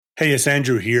Hey, it's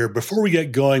Andrew here. Before we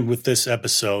get going with this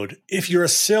episode, if you're a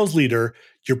sales leader,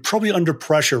 you're probably under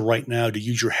pressure right now to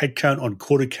use your headcount on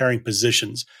quota-carrying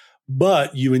positions,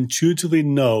 but you intuitively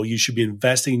know you should be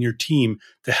investing in your team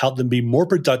to help them be more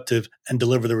productive and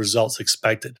deliver the results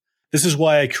expected. This is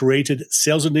why I created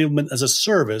Sales Enablement as a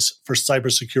Service for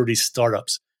cybersecurity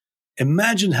startups.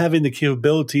 Imagine having the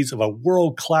capabilities of a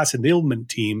world-class enablement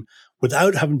team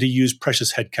without having to use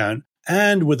precious headcount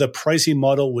and with a pricing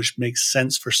model which makes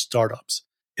sense for startups.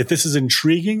 If this is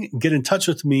intriguing, get in touch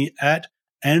with me at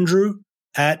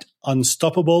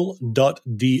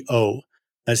andrew@unstoppable.do.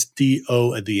 That's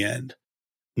D-O at the end.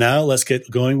 Now let's get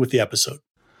going with the episode.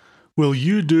 Will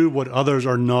you do what others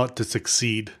are not to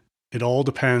succeed? It all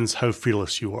depends how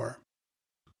fearless you are.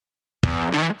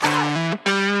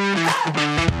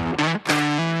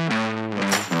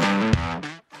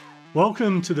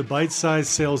 Welcome to the Bite Size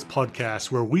Sales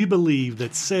Podcast, where we believe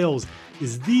that sales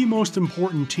is the most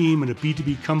important team in a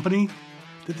B2B company,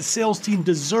 that the sales team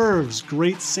deserves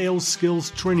great sales skills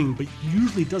training but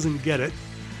usually doesn't get it,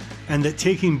 and that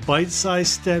taking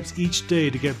bite-sized steps each day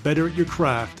to get better at your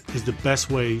craft is the best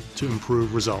way to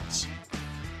improve results.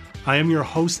 I am your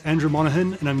host, Andrew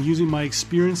Monahan, and I'm using my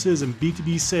experiences in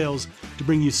B2B sales to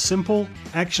bring you simple,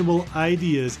 actionable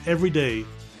ideas every day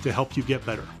to help you get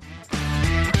better.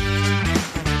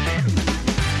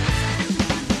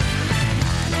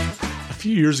 A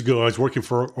few years ago, I was working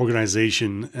for an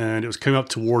organization, and it was coming up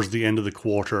towards the end of the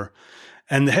quarter.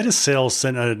 And the head of sales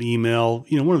sent out an email,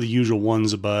 one of the usual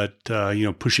ones about,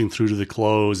 pushing through to the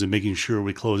close and making sure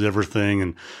we close everything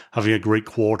and having a great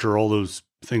quarter, all those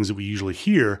things that we usually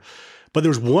hear. But there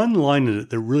was one line in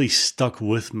it that really stuck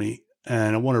with me,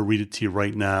 and I want to read it to you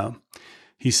right now.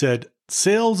 He said,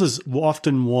 "Sales is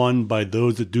often won by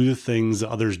those that do the things that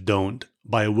others don't,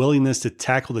 by a willingness to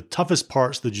tackle the toughest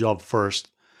parts of the job first,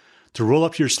 to roll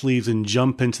up your sleeves and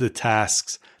jump into the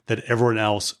tasks that everyone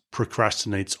else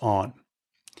procrastinates on."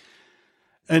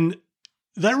 And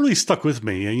that really stuck with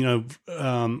me. I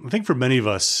think for many of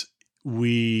us,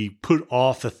 we put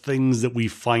off the things that we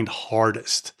find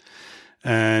hardest.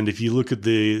 And if you look at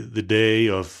the day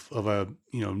of a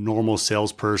normal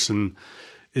salesperson,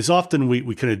 it's often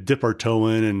we kind of dip our toe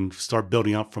in and start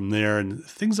building up from there. And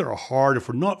things that are hard, if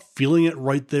we're not feeling it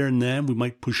right there and then, we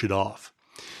might push it off.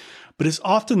 But it's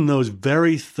often those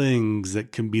very things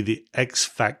that can be the X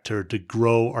factor to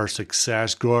grow our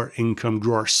success, grow our income,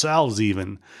 grow ourselves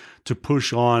even, to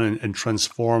push on and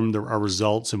transform our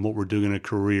results and what we're doing in a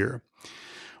career.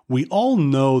 We all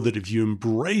know that if you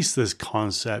embrace this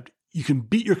concept, you can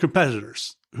beat your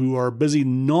competitors who are busy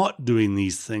not doing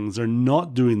these things. They're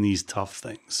not doing these tough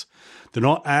things. They're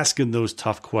not asking those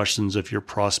tough questions of your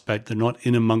prospect. They're not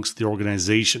in amongst the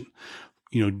organization,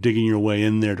 digging your way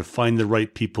in there to find the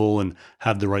right people and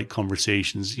have the right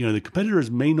conversations. The competitors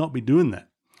may not be doing that.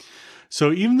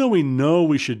 So even though we know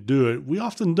we should do it, we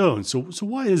often don't. So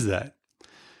why is that?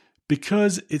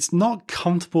 Because it's not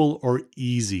comfortable or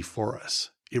easy for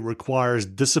us. It requires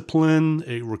discipline.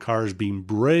 It requires being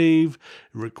brave.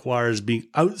 It requires being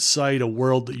outside a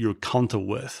world that you're comfortable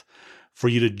with for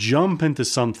you to jump into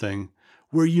something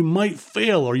where you might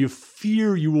fail or you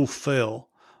fear you will fail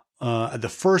at the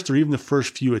first or even the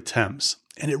first few attempts.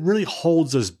 And it really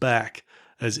holds us back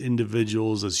as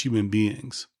individuals, as human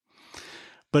beings.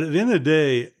 But at the end of the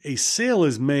day, a sale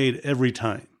is made every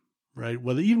time, right?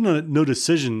 Whether even no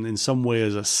decision in some way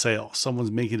is a sale. Someone's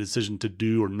making a decision to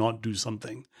do or not do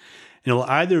something. It'll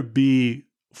either be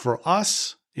for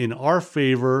us, in our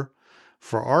favor,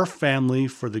 for our family,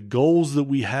 for the goals that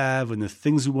we have and the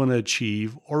things we want to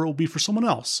achieve, or it'll be for someone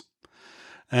else.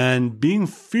 And being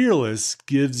fearless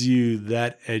gives you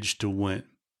that edge to win.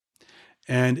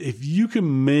 And if you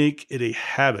can make it a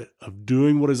habit of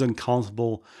doing what is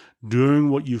uncomfortable, doing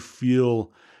what you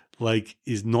feel like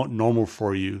is not normal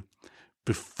for you,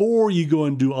 before you go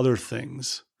and do other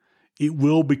things, it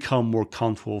will become more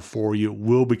comfortable for you. It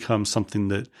will become something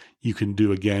that you can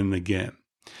do again and again.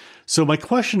 So my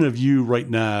question of you right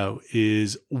now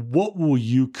is, what will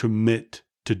you commit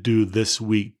to do this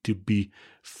week to be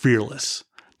fearless?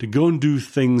 To go and do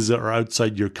things that are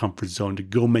outside your comfort zone, to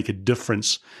go make a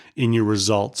difference in your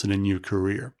results and in your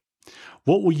career.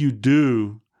 What will you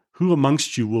do? Who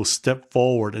amongst you will step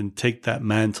forward and take that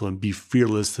mantle and be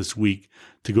fearless this week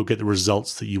to go get the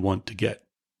results that you want to get?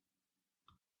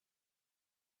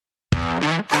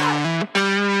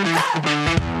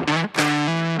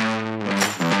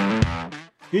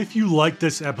 If you like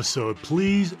this episode,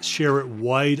 please share it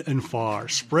wide and far.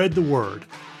 Spread the word.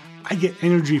 I get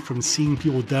energy from seeing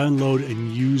people download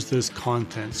and use this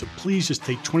content, so please just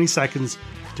take 20 seconds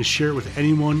to share it with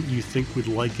anyone you think would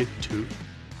like it too.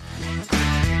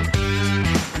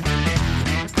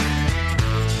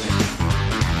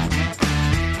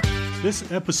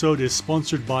 This episode is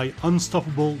sponsored by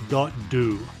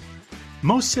Unstoppable.do.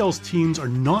 Most sales teams are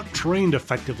not trained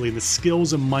effectively in the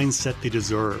skills and mindset they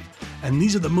deserve, and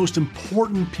these are the most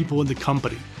important people in the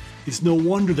company. It's no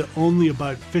wonder that only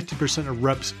about 50% of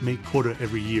reps make quota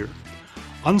every year.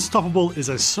 Unstoppable is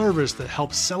a service that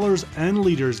helps sellers and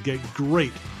leaders get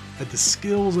great at the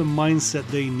skills and mindset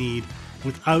they need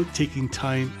without taking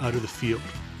time out of the field.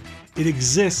 It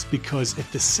exists because if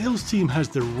the sales team has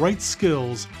the right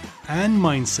skills and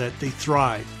mindset, they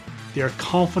thrive, they are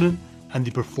confident, and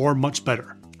they perform much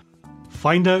better.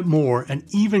 Find out more and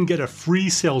even get a free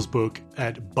sales book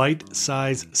at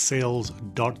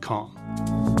bitesizesales.com.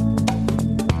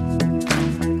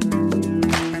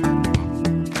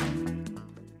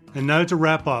 And now to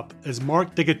wrap up, as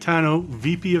Mark DeGaetano,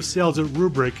 VP of Sales at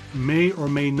Rubrik, may or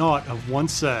may not have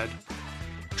once said,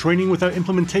 training without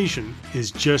implementation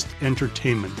is just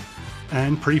entertainment,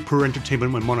 and pretty poor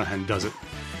entertainment when Monahan does it.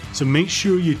 So make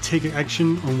sure you take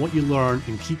action on what you learn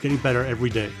and keep getting better every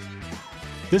day.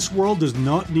 This world does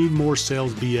not need more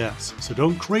sales BS, so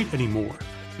don't create any more.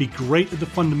 Be great at the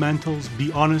fundamentals,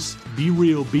 be honest, be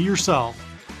real, be yourself,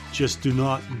 just do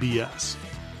not BS.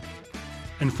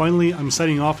 And finally, I'm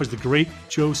signing off as the great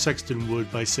Joe Sexton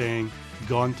would by saying,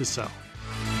 gone to sell.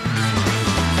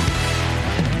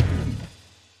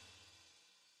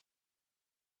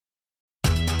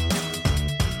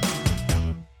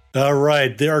 All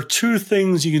right, there are two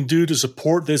things you can do to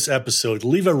support this episode.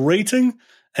 Leave a rating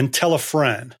and tell a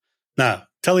friend. Now,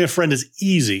 telling a friend is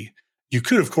easy. You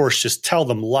could, of course, just tell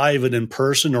them live and in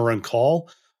person or on call.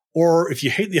 Or if you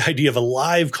hate the idea of a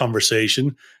live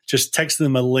conversation, just text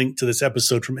them a link to this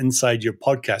episode from inside your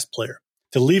podcast player.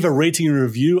 To leave a rating and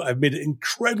review, I've made it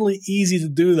incredibly easy to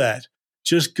do that.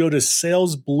 Just go to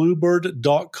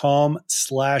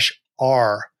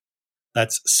salesbluebird.com/R.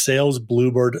 That's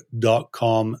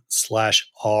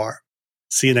salesbluebird.com/R.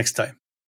 See you next time.